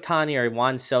Shohei Ohtani or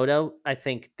Juan Soto, I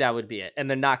think that would be it. And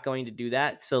they're not going to do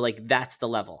that. So, like, that's the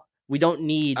level. We don't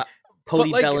need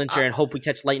Cody Bellinger and hope we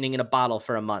catch lightning in a bottle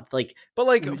for a month.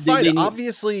 Fine.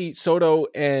 Obviously, Soto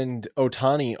and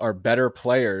Ohtani are better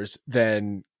players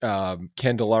than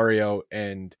Candelario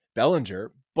and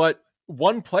Bellinger, but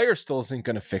one player still isn't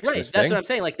going to fix this thing. That's what I'm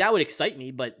saying. Like, that would excite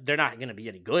me, but they're not going to be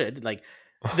any good. Like,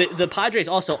 the Padres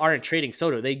also aren't trading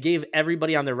Soto. They gave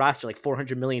everybody on their roster like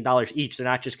 $400 million each. They're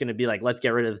not just going to be like, let's get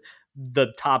rid of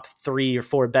the top 3 or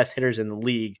 4 best hitters in the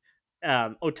league.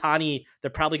 Ohtani, they're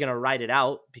probably going to ride it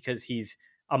out because he's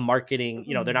a marketing,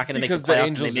 they're not going to make the playoffs.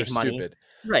 The Angels are money. Stupid.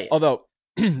 Right. Although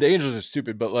the Angels are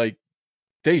stupid, but like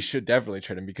they should definitely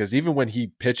trade him, because even when he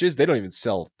pitches, they don't even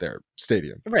sell their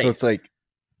stadium. Right. So it's like,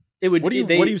 what are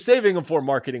you saving him for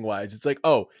marketing wise? It's like,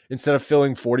 instead of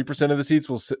filling 40% of the seats,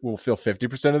 we'll fill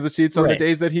 50% of the seats on the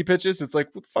days that he pitches. It's like,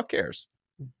 what the fuck cares?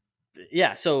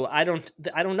 Yeah, so I don't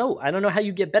know. I don't know how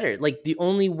you get better. Like, the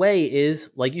only way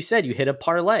is, like you said, you hit a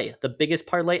parlay, the biggest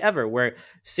parlay ever, where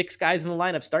 6 guys in the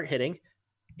lineup start hitting,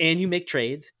 and you make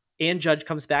trades, and Judge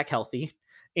comes back healthy,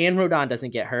 and Rodon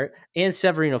doesn't get hurt, and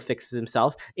Severino fixes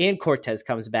himself, and Cortez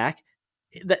comes back.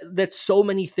 That's so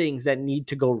many things that need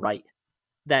to go right.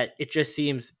 that it just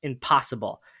seems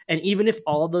impossible. And even if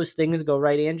all those things go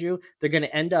right, Andrew, they're going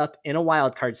to end up in a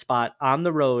wild card spot on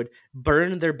the road,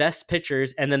 burn their best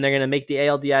pitchers, and then they're going to make the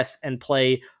ALDS and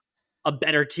play a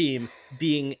better team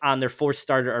being on their fourth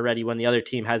starter already when the other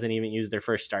team hasn't even used their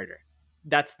first starter.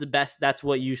 That's the best. That's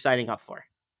what you signing up for.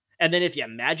 And then if you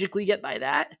magically get by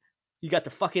that, you got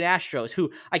the fucking Astros, who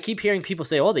I keep hearing people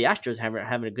say, oh, the Astros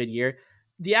having a good year.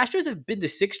 The Astros have been to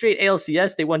 6 straight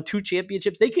ALCS. They won 2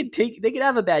 championships. They could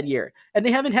have a bad year. And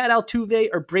they haven't had Altuve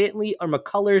or Brantley or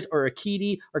McCullers or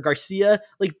Akiti or Garcia.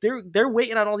 Like they're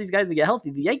waiting on all these guys to get healthy.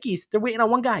 The Yankees, they're waiting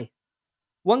on one guy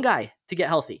to get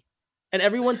healthy. And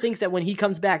everyone thinks that when he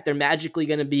comes back, they're magically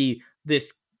going to be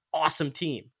this awesome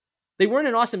team. They weren't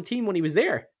an awesome team when he was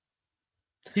there.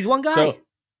 He's one guy.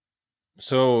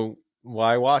 So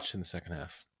why watch in the second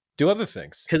half? Do other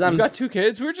things. Because I've got 2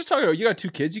 kids. We were just talking about you got 2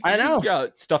 kids. You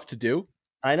got stuff to do.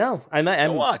 I know. I'm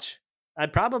watch.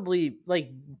 I'd probably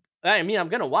I'm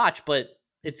going to watch, but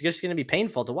it's just going to be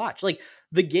painful to watch. Like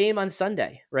the game on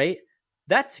Sunday, right?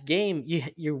 That's game.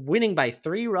 You're winning by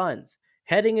 3 runs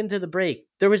heading into the break.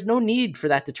 There was no need for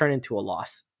that to turn into a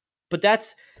loss. But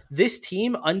that's this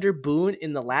team under Boone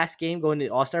in the last game going to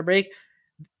the All-Star break.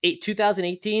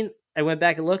 2018, I went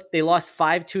back and looked. They lost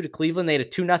 5-2 to Cleveland. They had a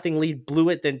 2-0 lead, blew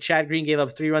it. Then Chad Green gave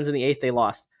up 3 runs in the 8th. They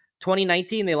lost.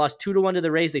 2019, they lost 2-1 to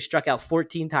the Rays. They struck out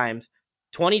 14 times.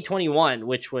 2021,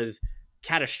 which was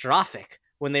catastrophic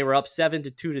when they were up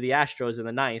 7-2 to the Astros in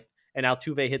the 9th, and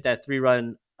Altuve hit that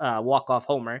 3-run walk-off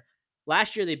homer.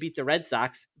 Last year, they beat the Red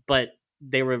Sox, but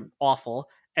they were awful.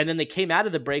 And then they came out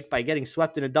of the break by getting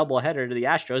swept in a doubleheader to the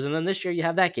Astros. And then this year you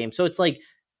have that game. So it's like,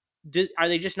 are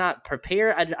they just not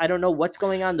prepared? I don't know what's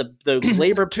going on. The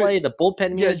Glaber play, the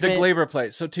bullpen management. Yeah, the Glaber play.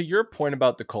 So to your point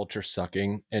about the culture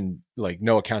sucking and like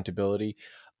no accountability,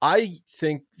 I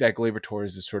think that Glaber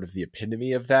Torres is sort of the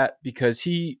epitome of that because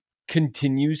he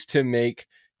continues to make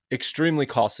extremely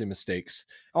costly mistakes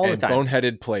all the and time.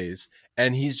 Boneheaded plays.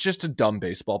 And he's just a dumb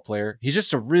baseball player. He's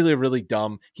just a really, really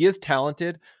dumb. He is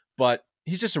talented, but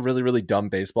he's just a really, really dumb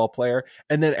baseball player.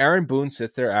 And then Aaron Boone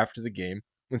sits there after the game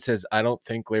and says, I don't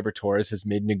think Glaber Torres has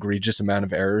made an egregious amount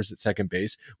of errors at second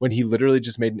base when he literally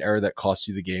just made an error that cost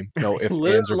you the game. No ifs,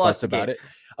 ands, or buts about it.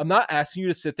 I'm not asking you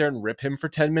to sit there and rip him for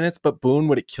 10 minutes, but Boone,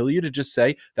 would it kill you to just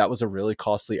say that was a really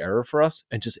costly error for us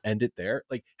and just end it there?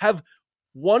 Like have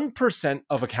 1%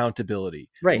 of accountability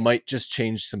might just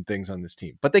change some things on this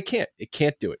team, but they can't. It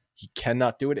can't do it. He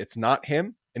cannot do it. It's not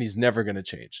him, and he's never going to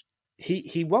change.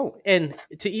 He won't. And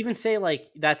to even say like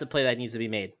that's a play that needs to be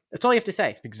made, that's all you have to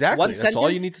say. Exactly. That's all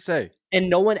you need to say. And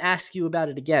no one asks you about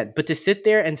it again. But to sit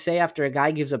there and say after a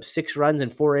guy gives up 6 runs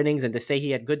in 4 innings and to say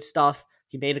he had good stuff,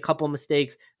 he made a couple of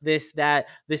mistakes, this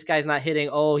guy's not hitting.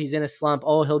 Oh, he's in a slump.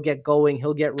 Oh, he'll get going.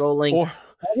 He'll get rolling. Or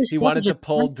he wanted to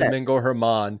pull Domingo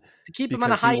Germán to keep him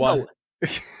on a high note.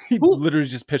 He literally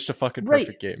just pitched a fucking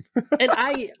perfect game. And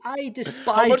I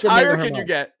despise how much Domingo higher Germán. can you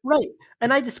get? Right.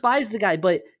 And I despise the guy,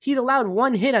 but he'd allowed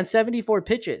 1 hit on 74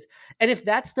 pitches. And if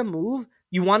that's the move,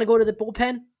 you want to go to the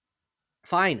bullpen?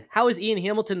 Fine. How is Ian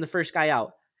Hamilton the first guy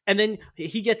out? And then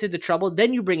he gets into trouble.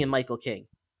 Then you bring in Michael King.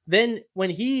 Then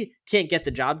when he can't get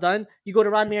the job done, you go to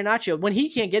Ron Marinaccio. When he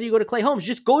can't get it, you go to Clay Holmes.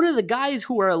 Just go to the guys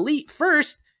who are elite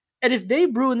first. And if they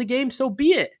ruin the game, so be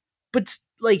it. But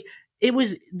like it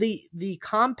was the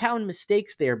compound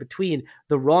mistakes there between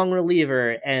the wrong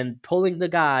reliever and pulling the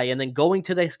guy and then going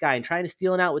to this guy and trying to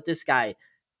steal it out with this guy.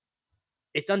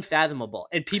 It's unfathomable.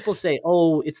 And people say,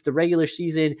 oh, it's the regular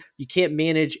season. You can't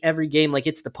manage every game like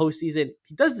it's the postseason.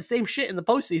 He does the same shit in the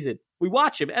postseason. We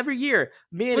watch him every year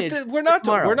manage. But we're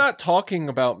not talking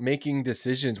about making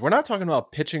decisions. We're not talking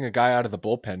about pitching a guy out of the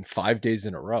bullpen 5 days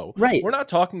in a row. Right. We're not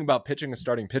talking about pitching a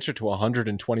starting pitcher to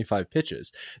 125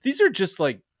 pitches. These are just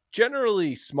like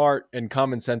generally smart and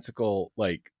commonsensical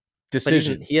like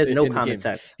decisions. He has no common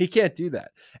sense. He can't do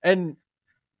that. And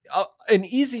an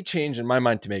easy change in my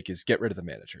mind to make is get rid of the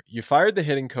manager. You fired the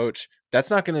hitting coach. That's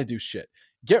not going to do shit.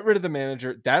 Get rid of the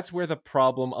manager. That's where the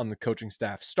problem on the coaching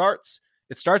staff starts.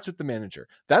 It starts with the manager.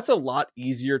 That's a lot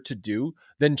easier to do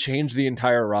than change the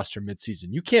entire roster midseason.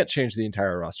 You can't change the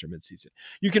entire roster midseason.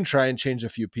 You can try and change a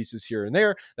few pieces here and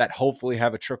there that hopefully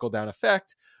have a trickle-down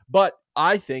effect. But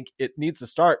I think it needs to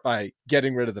start by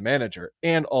getting rid of the manager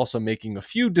and also making a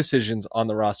few decisions on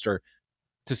the roster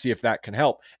to see if that can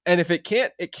help. And if it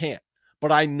can't, it can't.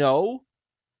 But I know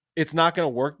it's not going to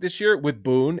work this year with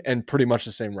Boone and pretty much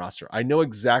the same roster. I know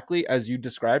exactly, as you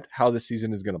described, how the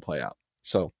season is going to play out.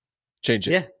 So change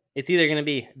it. Yeah, it's either going to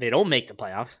be they don't make the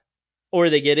playoffs or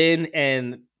they get in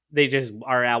and they just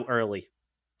are out early.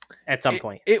 at some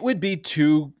point. It would be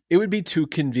too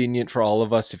convenient for all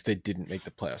of us if they didn't make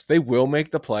the playoffs. They will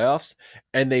make the playoffs,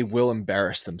 and they will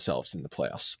embarrass themselves in the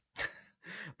playoffs.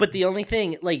 But the only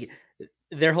thing, like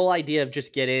their whole idea of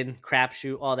just get in,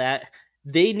 crapshoot, all that,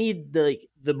 they need the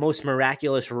most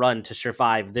miraculous run to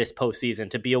survive this postseason,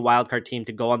 to be a wild card team,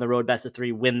 to go on the road best of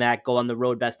 3, win that, go on the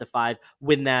road best of 5,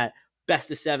 win that,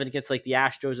 best of 7 against like the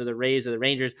Astros or the Rays or the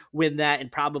Rangers, win that,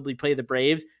 and probably play the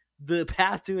Braves. The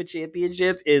path to a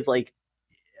championship is like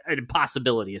an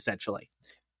impossibility, essentially.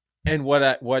 And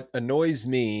what annoys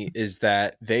me is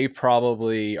that they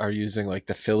probably are using like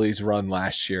the Phillies run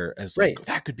last year as like, Right.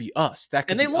 That could be us. That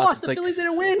could And they be lost. us. The Like, Phillies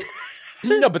didn't win.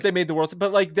 no, but they made the World Series.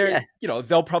 But like they're,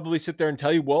 they'll probably sit there and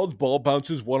tell you, well, the ball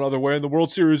bounces one other way in the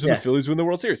World Series and the Phillies win the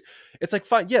World Series. It's like,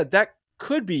 fine. Yeah, that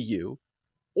could be you.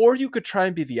 Or you could try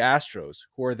and be the Astros,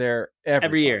 who are there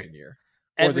every fucking year.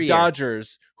 Or the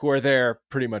Dodgers, who are there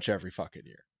pretty much every fucking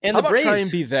year. And How the about Braves. try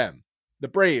and be them? The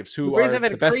Braves, who are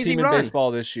the best team in baseball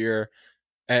this year,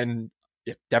 and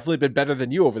definitely been better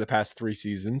than you over the past 3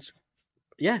 seasons.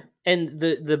 Yeah, and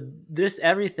this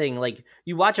everything, like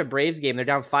you watch a Braves game, they're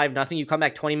down 5-0. You come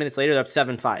back 20 minutes later, they're up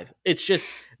 7-5. It's just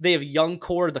they have young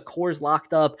core, the core's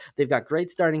locked up. They've got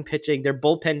great starting pitching. Their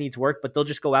bullpen needs work, but they'll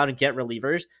just go out and get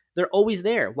relievers. They're always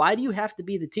there. Why do you have to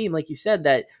be the team, like you said,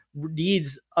 that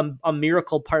needs a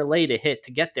miracle parlay to hit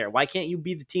to get there? Why can't you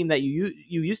be the team that you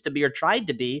used to be or tried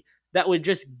to be that would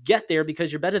just get there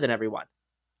because you're better than everyone?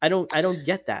 I don't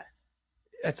get that.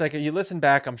 It's like you listen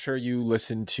back. I'm sure you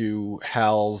listened to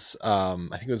Hal's. I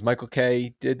think it was Michael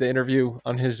Kay did the interview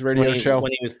on his radio show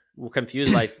when he was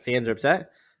confused why fans are upset.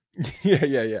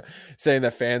 Yeah. Saying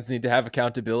that fans need to have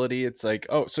accountability. It's like,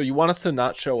 oh, so you want us to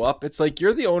not show up? It's like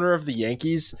you're the owner of the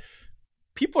Yankees.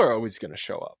 People are always going to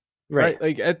show up, right?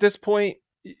 Like at this point,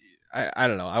 I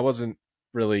don't know. I wasn't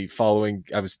really following.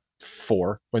 I was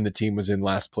 4 when the team was in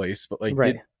last place, but like,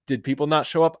 did people not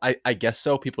show up? I guess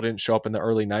so. People didn't show up in the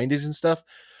early 90s and stuff.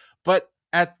 But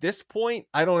at this point,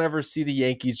 I don't ever see the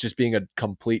Yankees just being a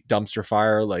complete dumpster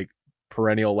fire, like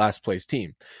perennial last place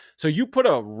team. So you put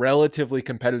a relatively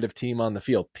competitive team on the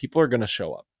field, people are going to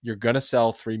show up. You're going to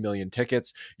sell 3 million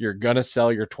tickets. You're going to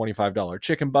sell your $25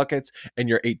 chicken buckets and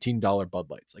your $18 Bud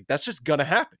Lights. Like that's just going to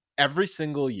happen every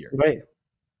single year. Right.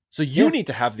 So you need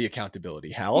to have the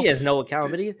accountability, Hal. He has no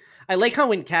accountability. I like how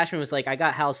when Cashman was like, I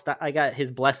got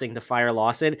his blessing to fire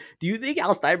Lawson. Do you think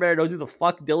Al Steinbrenner knows who the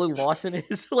fuck Dylan Lawson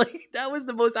is? Like, that was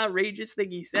the most outrageous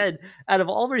thing he said out of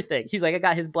everything. He's like, I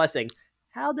got his blessing.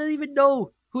 Hal doesn't even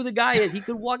know who the guy is. He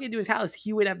could walk into his house.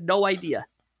 He would have no idea.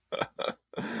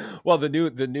 Well, the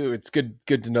new, it's good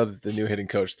to know that the new hitting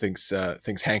coach thinks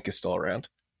Hank is still around.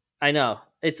 I know.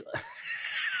 It's...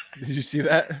 Did you see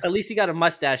that? At least he got a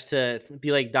mustache to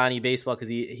be like Donnie Baseball because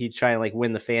he's trying to like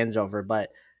win the fans over. But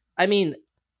I mean,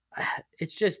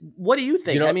 it's just, what do you think?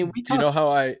 Do you know, I mean, do you know how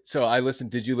I listened?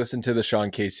 Did you listen to the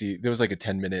Sean Casey? There was like a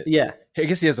 10-minute. Yeah. I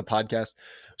guess he has a podcast.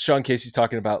 Sean Casey's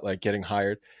talking about like getting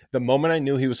hired. The moment I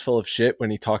knew he was full of shit when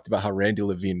he talked about how Randy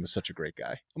Levine was such a great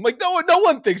guy. I'm like, no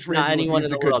one thinks Randy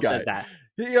Levine's a good guy. Says that.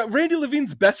 Yeah, Randy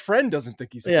Levine's best friend doesn't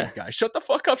think he's a good guy. Shut the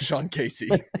fuck up, Sean Casey.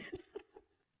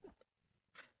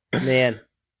 Man,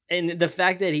 and the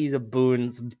fact that he's a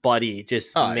Boone's buddy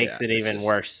just makes it even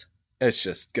worse. It's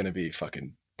just going to be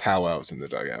fucking powwows in the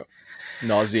dugout.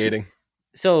 Nauseating.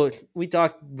 So we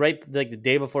talked right like the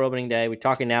day before opening day. We're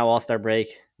talking now All-Star break.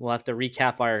 We'll have to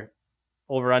recap our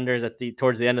over-unders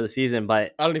towards the end of the season.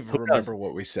 But I don't even remember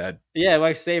what we said. Yeah,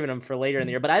 we're saving them for later in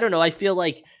the year. But I don't know. I feel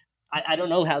like I don't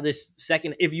know how this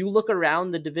second – if you look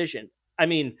around the division, I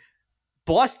mean –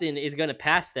 Boston is going to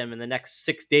pass them in the next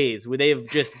 6 days where they've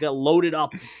just got loaded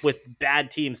up with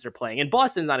bad teams they're playing. And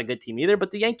Boston's not a good team either,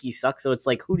 but the Yankees suck. So it's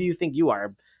like, who do you think you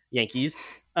are, Yankees?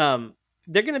 They're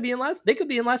going to be in last. They could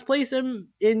be in last place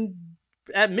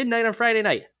at midnight on Friday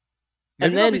night.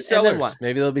 Maybe they'll be sellers.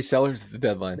 Maybe they'll be sellers at the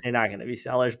deadline. They're not going to be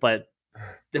sellers, but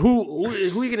who are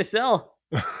you going to sell?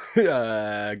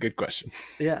 Good question.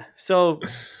 Yeah. So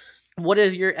what are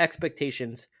your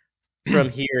expectations from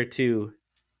here to,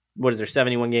 what is there,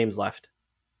 71 games left?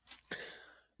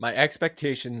 My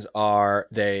expectations are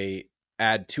they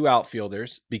add 2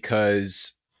 outfielders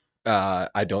because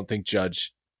I don't think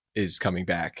Judge is coming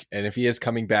back. And if he is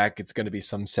coming back, it's going to be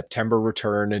some September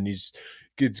return, and it's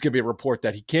going to be a report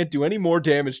that he can't do any more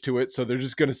damage to it. So they're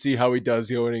just going to see how he does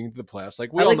going into the playoffs.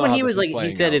 Like we all know when how he was like,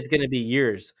 he said out. It's going to be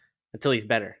years until he's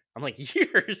better. I'm like,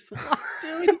 years? What,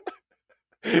 dude?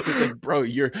 It's like, bro,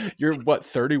 you're what,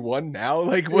 31 now?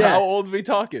 Like, how old are we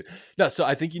talking? No, so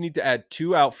I think you need to add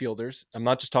 2 outfielders. I'm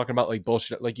not just talking about like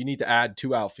bullshit. Like, you need to add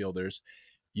 2 outfielders.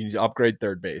 You need to upgrade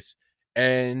third base,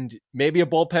 and maybe a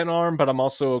bullpen arm, but I'm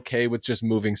also okay with just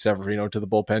moving Severino to the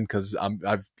bullpen because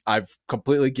I've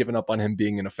completely given up on him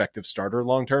being an effective starter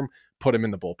long term. Put him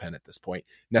in the bullpen at this point.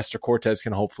 Nestor Cortes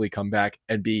can hopefully come back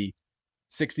and be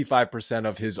 65%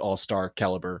 of his all-star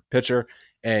caliber pitcher,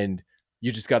 and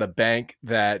you just got to bank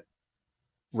that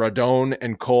Rodon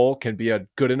and Cole can be a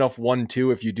good enough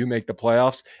 1-2 if you do make the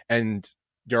playoffs, and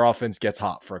your offense gets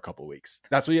hot for a couple weeks.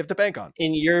 That's what you have to bank on.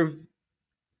 In your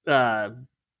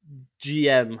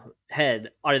GM head,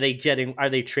 are they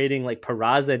trading like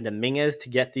Peraza and Dominguez to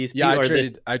get these Yeah,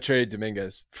 people? I traded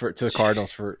Dominguez to the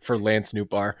Cardinals for Lance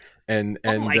Nootbaar and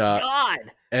oh my God.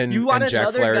 And you want and Jack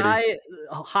another Flaherty. guy,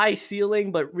 high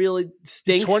ceiling, but really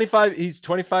stinks? He's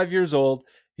 25 years old.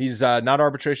 He's not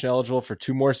arbitration eligible for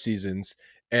 2 more seasons.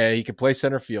 He can play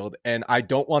center field, and I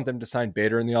don't want them to sign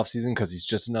Bader in the offseason because he's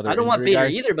just another. I don't want Bader guy.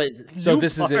 either, but so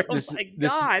this is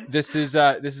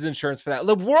insurance for that.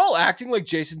 Look, we're all acting like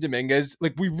Jason Dominguez.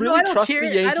 Like we really trust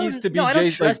the Yankees to be. I don't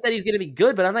trust that he's going to be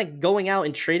good, but I'm like going out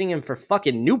and trading him for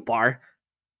fucking Nootbaar.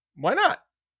 Why not?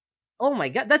 Oh my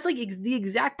God, that's like the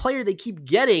exact player they keep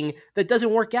getting that doesn't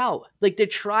work out. Like they're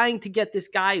trying to get this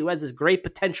guy who has this great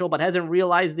potential but hasn't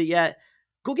realized it yet.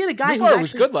 Go get a guy who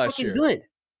was good last year. Good.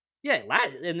 Yeah,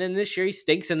 and then this year he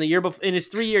stinks. And the year before, in his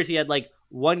 3 years, he had like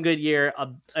one good year,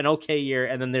 an okay year,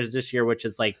 and then there's this year, which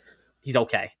is like he's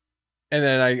okay. And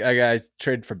then I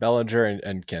traded for Bellinger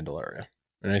and Candelario,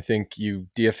 and I think you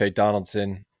DFA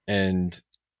Donaldson, and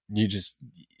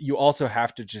you also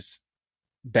have to just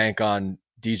bank on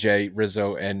DJ,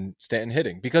 Rizzo, and Stanton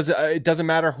hitting, because it doesn't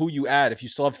matter who you add if you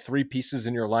still have 3 pieces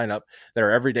in your lineup that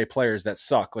are everyday players that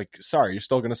suck. Like, sorry, you're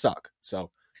still going to suck.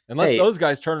 So. Unless those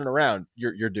guys turn it around,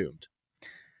 you're doomed.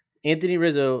 Anthony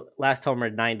Rizzo last homer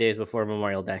 9 days before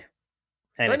Memorial Day.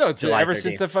 And I know it's ever 13th.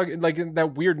 Since the fucking like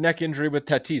that weird neck injury with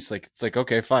Tatis. Like it's like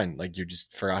okay, fine. Like you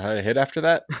just forgot how to hit after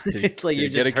that. It's like you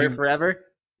just hurt forever.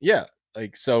 Yeah,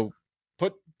 like so.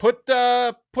 Put what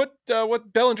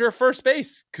Bellinger at first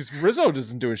base because Rizzo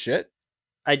doesn't do a shit.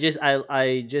 I just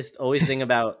always think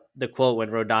about the quote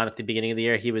when Rodon at the beginning of the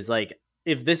year. He was like,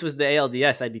 "If this was the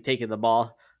ALDS, I'd be taking the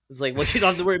ball." It's like, well, you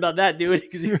don't have to worry about that, dude,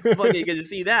 because you're fucking going to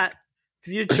see that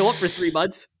because you didn't show up for 3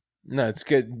 months. No, it's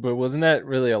good, but wasn't that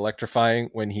really electrifying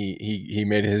when he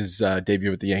made his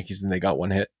debut with the Yankees and they got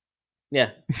 1 hit? Yeah,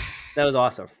 that was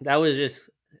awesome.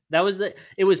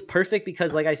 It was perfect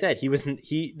because, like I said,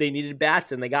 they needed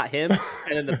bats and they got him,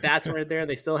 and then the bats weren't there and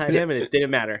they still had him, and it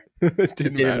didn't matter. It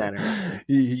didn't matter.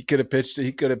 He could have pitched.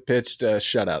 He could have pitched a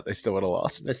shutout. They still would have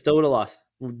lost. They still would have lost.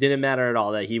 It didn't matter at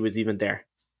all that he was even there.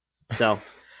 So.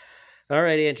 All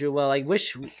right, Andrew. Well, I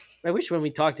wish when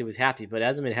we talked it was happy, but it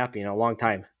hasn't been happy in a long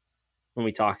time when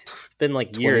we talked. It's been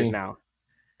like years now.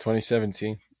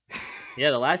 2017.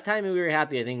 Yeah, the last time we were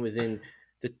happy, I think, was in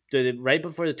the right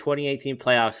before the 2018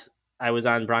 playoffs. I was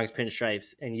on Bronx Pinstripes,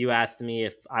 and you asked me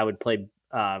if I would play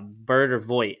Bird or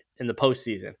Voit in the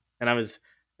postseason, and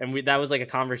that was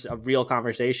like a real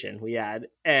conversation we had,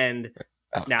 and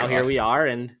now here we are,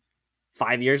 and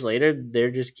 5 years later,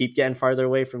 they just keep getting farther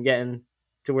away from getting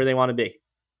to where they want to be.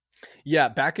 Yeah,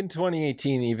 back in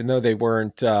 2018, even though they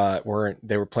weren't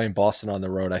they were playing Boston on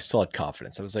the road, I still had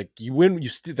confidence. I was like, you win.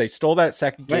 They stole that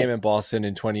second game in Boston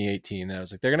in 2018, and I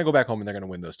was like, they're gonna go back home and they're gonna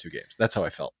win those 2 games. That's how I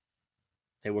felt.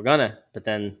 They were gonna, but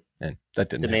then and that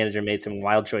didn't. The manager made some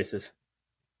wild choices.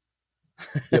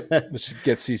 Yep, let's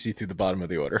get CC through the bottom of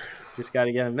the order. Just got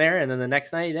to get him there, and then the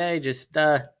next night, just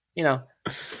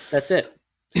that's it.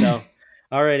 So.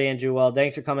 All right, Andrew. Well,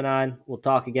 thanks for coming on. We'll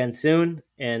talk again soon,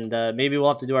 and maybe we'll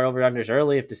have to do our over-unders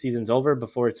early if the season's over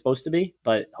before it's supposed to be,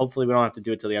 but hopefully we don't have to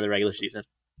do it till the end of the regular season.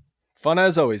 Fun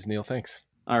as always, Neil. Thanks.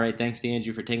 All right, thanks to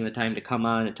Andrew for taking the time to come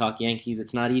on and talk Yankees.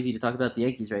 It's not easy to talk about the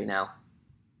Yankees right now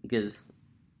because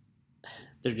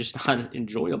they're just not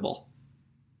enjoyable.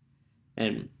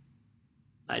 And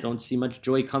I don't see much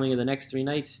joy coming in the next 3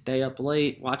 nights. Stay up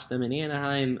late, watch them in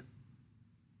Anaheim.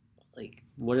 Like,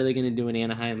 what are they going to do in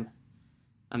Anaheim?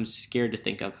 I'm scared to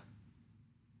think of.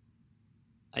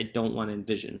 I don't want to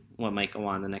envision what might go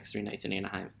on the next 3 nights in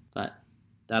Anaheim. But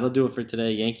that'll do it for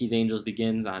today. Yankees-Angels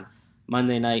begins on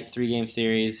Monday night, 3-game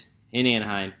series in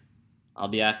Anaheim. I'll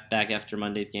be back after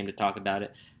Monday's game to talk about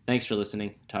it. Thanks for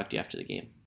listening. Talk to you after the game.